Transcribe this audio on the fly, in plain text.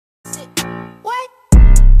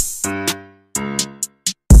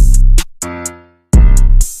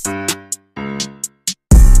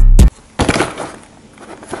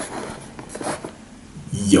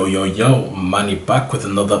Yo, Manny back with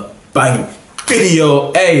another bang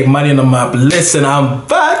video. Hey, Manny on the map. Listen, I'm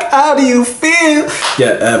back. How do you feel?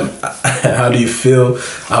 Yeah, how do you feel?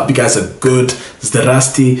 I hope you guys are good.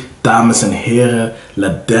 Zdrasti, dames en heren,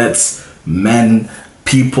 ladets, men,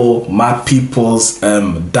 people, my peoples,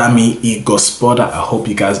 dami I gospoda. I hope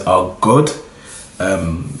you guys are good.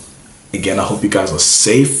 Again, I hope you guys are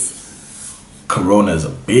safe. Corona is a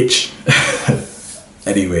bitch.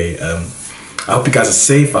 Anyway, I hope you guys are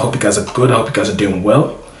safe. I hope you guys are good. I hope you guys are doing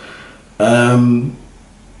well.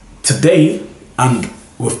 Today, and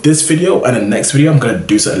with this video and the next video, I'm gonna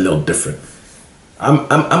do something a little different. I'm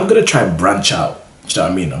gonna try branch out. You know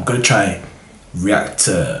what I mean? I'm gonna try react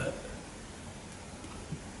to,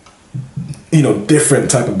 you know,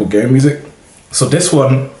 different type of Bulgarian music. So this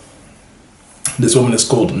woman is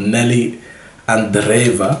called Neli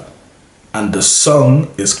Andreeva, and the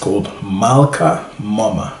song is called Malka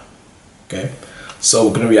Mama. Okay, so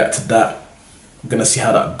we're gonna react to that. We're gonna see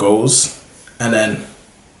how that goes, and then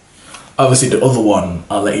obviously the other one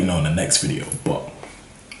I'll let you know in the next video. But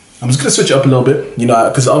I'm just gonna switch it up a little bit, you know,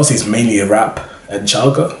 because obviously it's mainly a rap and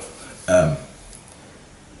chalga.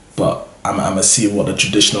 But I'm gonna see what the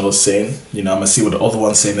traditional is saying. You know, I'm gonna see what the other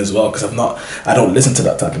one's saying as well, because I don't listen to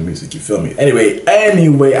that type of music. You feel me? Anyway,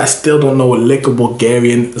 I still don't know a lick of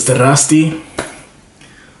Bulgarian. Zdrasti.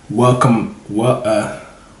 Welcome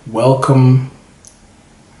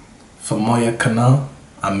for Moya Canal.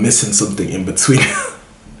 I'm missing something in between.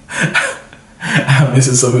 I'm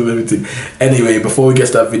missing something in between. Anyway, before we get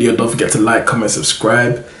to that video, don't forget to like, comment,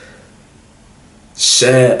 subscribe,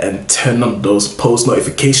 share, and turn on those post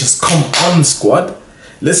notifications. Come on, squad.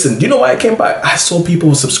 Listen, do you know why I came back? I saw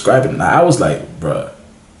people subscribing. Now, I was like, bruh,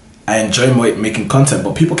 I enjoy making content,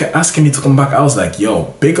 but people kept asking me to come back. I was like,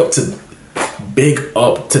 yo, big up to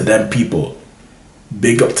them people.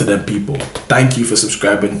 Big up to them people. Thank you for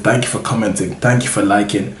subscribing. Thank you for commenting. Thank you for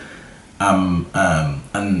liking.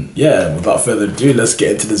 And yeah, without further ado, let's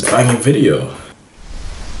get into this banging video.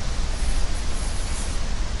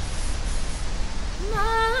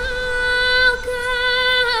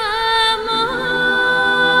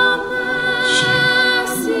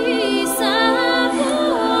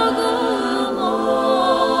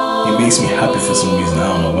 It makes me happy for some reason. I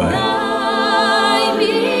don't know why.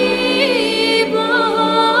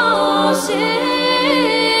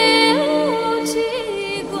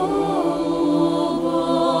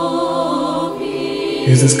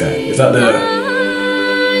 Who's this guy? Is that the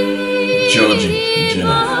Georgie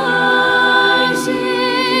Jenna?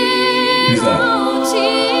 Who's that?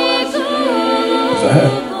 Is that her?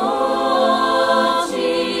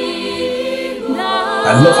 I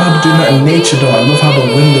love how they're doing that in nature though. I love how the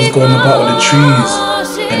wind is going about with the trees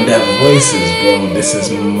and their voices, bro. This is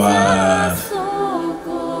mad.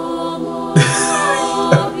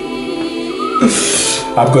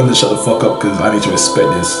 I'm going to shut the fuck up because I need to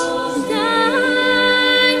respect this.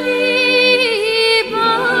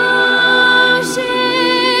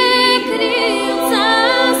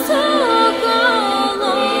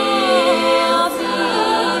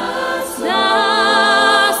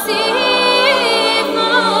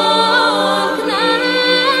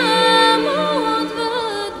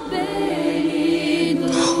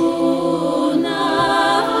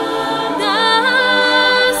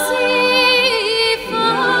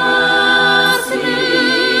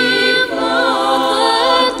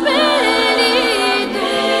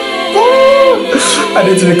 I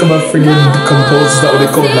need to become a friggin' composer. Is that what they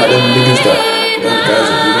call it? Like them niggas them guys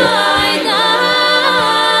that do that.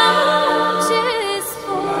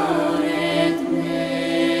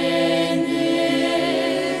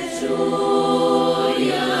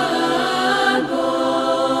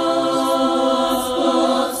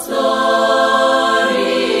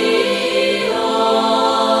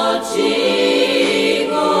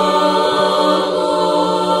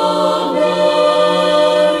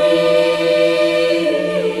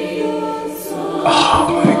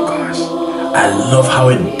 I love how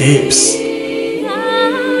it dips.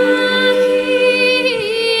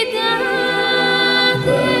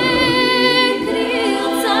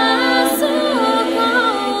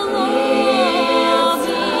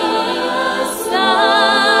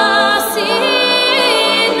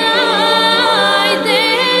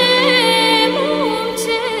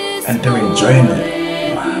 And they're enjoying it.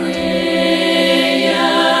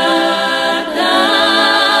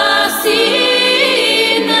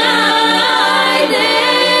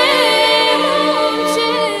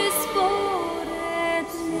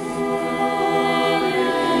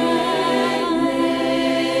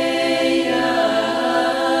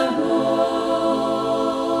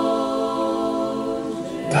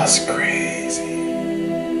 That's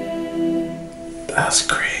crazy.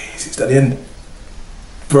 at the end.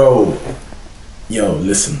 Bro, yo,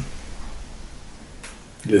 listen.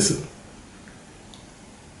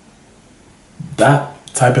 That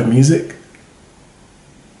type of music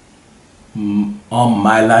on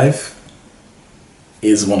my life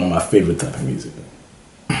is one of my favorite type of music.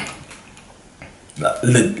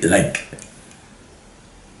 Like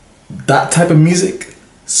that type of music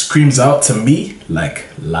screams out to me like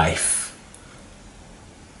life.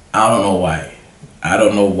 I don't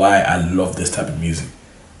know why. I love this type of music.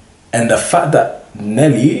 And the fact that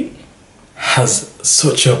Nelly has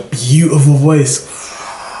such a beautiful voice,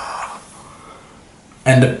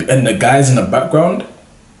 and the guys in the background,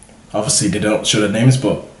 obviously they don't show their names,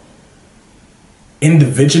 but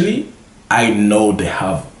individually I know they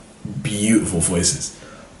have beautiful voices,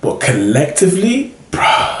 but collectively,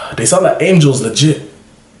 bruh, they sound like angels, legit.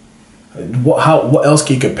 What else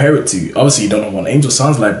can you compare it to? Obviously you don't know what an angel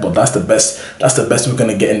sounds like, but that's the best we're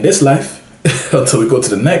gonna get in this life. Until we go to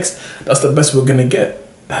the next, that's the best we're gonna get.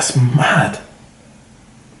 That's mad.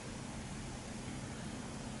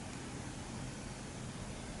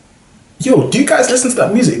 Yo, do you guys listen to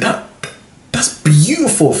that music? That's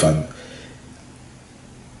beautiful, fam.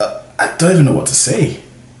 I don't even know what to say.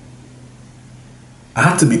 I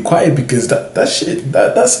have to be quiet because that shit,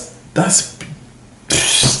 that's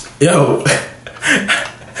yo.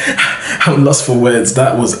 I'm lost for words.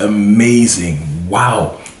 That was amazing.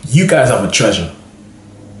 Wow. You guys have a treasure.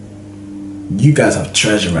 You guys have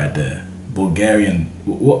treasure right there. Bulgarian,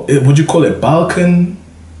 what would you call it? Balkan,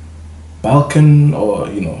 or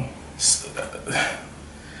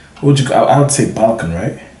what would you? I would say Balkan,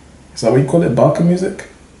 right? Is that what you call it? Balkan music?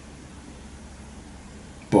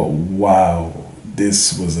 But wow,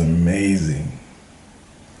 this was amazing.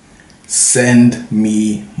 Send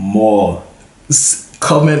me more.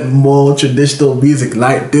 Comment more traditional music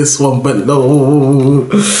like this one below.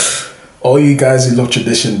 All you guys who love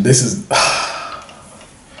tradition, this is...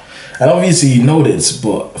 And obviously you know this,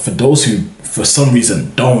 but for those who for some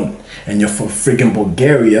reason don't, and you're from friggin'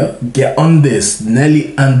 Bulgaria, get on this.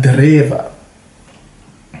 Neli Andreeva.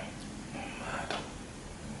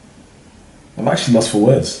 I'm actually lost for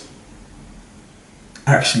words.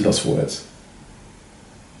 I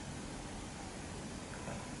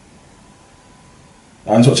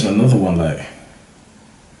was watching another one like...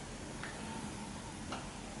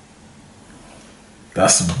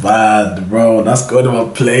 That's bad, bro. That's going to my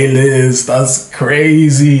playlist. That's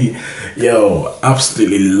crazy. Yo,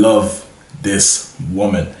 absolutely love this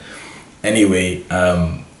woman. Anyway,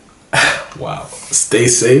 wow. Stay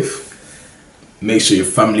safe. Make sure your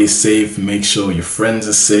family's safe. Make sure your friends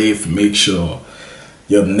are safe. Make sure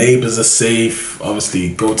your neighbors are safe.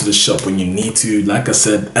 Obviously, go to the shop when you need to. Like I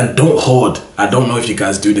said, and don't hoard. I don't know if you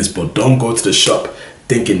guys do this, but don't go to the shop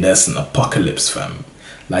thinking there's an apocalypse, fam.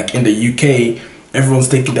 Like in the UK, everyone's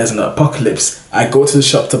thinking there's an apocalypse. I go to the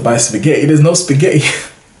shop to buy spaghetti. There's no spaghetti.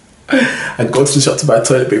 I go to the shop to buy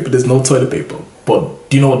toilet paper. There's no toilet paper. But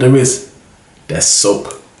do you know what there is? There's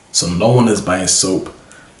soap. So no one is buying soap.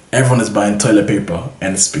 Everyone is buying toilet paper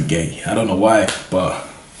and spaghetti. I don't know why, but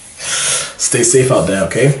stay safe out there,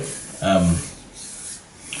 okay? I'm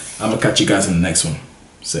gonna catch you guys in the next one.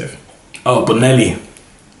 Safe. Oh, but Nelly.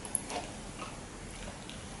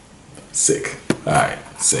 Sick. Alright,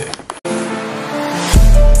 safe.